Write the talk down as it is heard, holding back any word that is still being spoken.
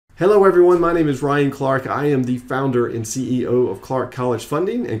Hello everyone, my name is Ryan Clark. I am the founder and CEO of Clark College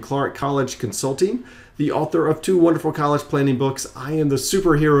Funding and Clark College Consulting, the author of 2 wonderful college planning books. I am the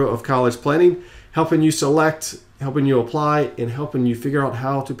superhero of college planning, helping you select, helping you apply, and helping you figure out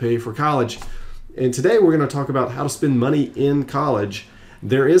how to pay for college. And today we're going to talk about how to spend money in college.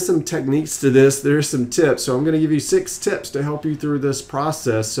 There is some techniques to this, there's some tips, so I'm going to give you 6 tips to help you through this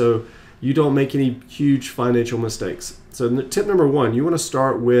process so you don't make any huge financial mistakes. So tip number 1, you want to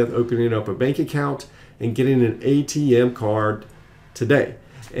start with opening up a bank account and getting an ATM card today.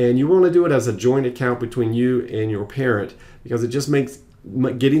 And you want to do it as a joint account between you and your parent because it just makes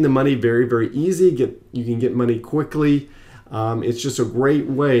getting the money very, very easy. You can get money quickly. It's just a great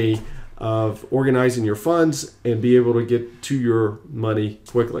way of organizing your funds and be able to get to your money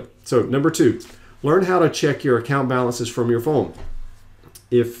quickly. So number 2, learn how to check your account balances from your phone.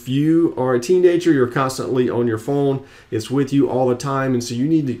 If you are a teenager, you're constantly on your phone, it's with you all the time, and so you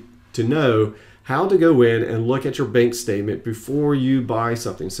need to know how to go in and look at your bank statement before you buy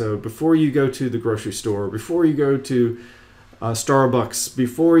something. So before you go to the grocery store, before you go to Starbucks,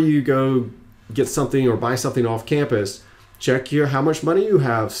 before you go get something or buy something off campus, check how much money you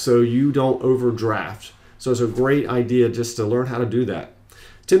have so you don't overdraft. So it's a great idea just to learn how to do that.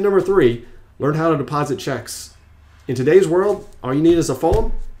 Tip number 3, learn how to deposit checks. In today's world, all you need is a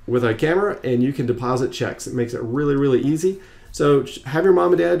phone with a camera and you can deposit checks. It makes it really, really easy. So have your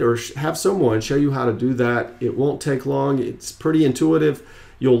mom and dad or have someone show you how to do that. It won't take long. It's pretty intuitive.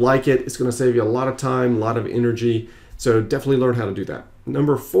 You'll like it. It's going to save you a lot of time, a lot of energy. So definitely learn how to do that.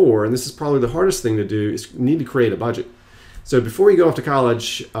 Number 4, and this is probably the hardest thing to do, is you need to create a budget. So before you go off to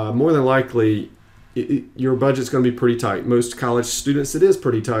college, more than likely, your budget's going to be pretty tight. Most college students, it is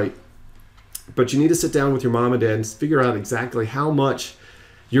pretty tight. But you need to sit down with your mom and dad and figure out exactly how much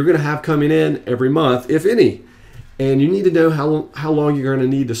you're going to have coming in every month, if any. And you need to know how long you're going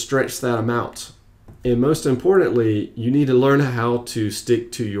to need to stretch that amount. And most importantly, you need to learn how to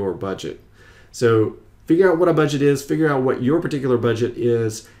stick to your budget. So figure out what a budget is, figure out what your particular budget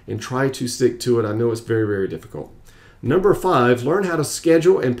is, and try to stick to it. I know it's very, very difficult. Number 5, learn how to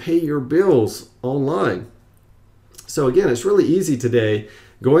schedule and pay your bills online. So again, it's really easy today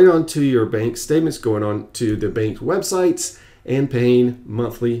going on to your bank statements, going on to the bank websites, and paying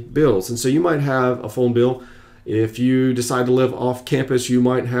monthly bills. And so you might have a phone bill. If you decide to live off campus, you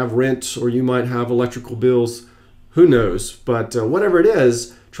might have rent or you might have electrical bills. Who knows? But whatever it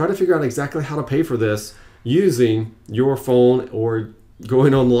is, try to figure out exactly how to pay for this using your phone or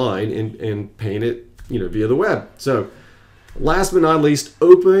going online and paying it via the web. So last but not least,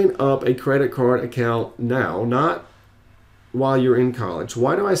 open up a credit card account now, not while you're in college.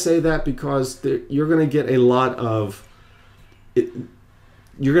 Why do I say that? Because you're going to get a lot of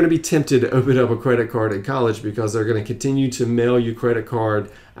you're going to be tempted to open up a credit card in college because they're going to continue to mail you credit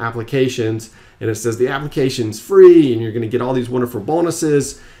card applications, and it says the application's free and you're going to get all these wonderful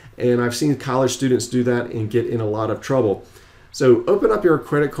bonuses. And I've seen college students do that and get in a lot of trouble. So open up your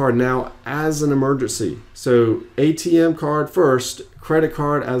credit card now as an emergency. So ATM card first, credit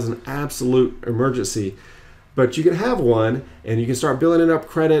card as an absolute emergency. But you can have one and you can start building up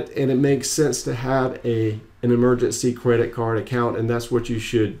credit, and it makes sense to have an emergency credit card account, and that's what you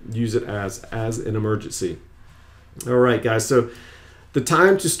should use it as an emergency. All right, guys, so the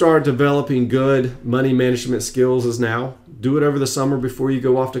time to start developing good money management skills is now. Do it over the summer before you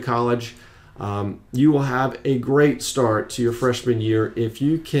go off to college. You will have a great start to your freshman year if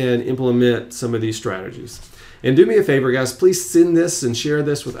you can implement some of these strategies. And do me a favor, guys, please send this and share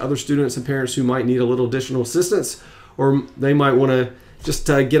this with other students and parents who might need a little additional assistance, or they might want to just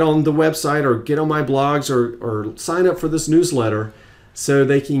get on the website or get on my blogs or sign up for this newsletter so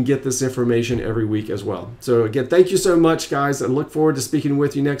they can get this information every week as well. So again, thank you so much, guys. I look forward to speaking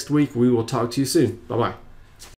with you next week. We will talk to you soon. Bye-bye.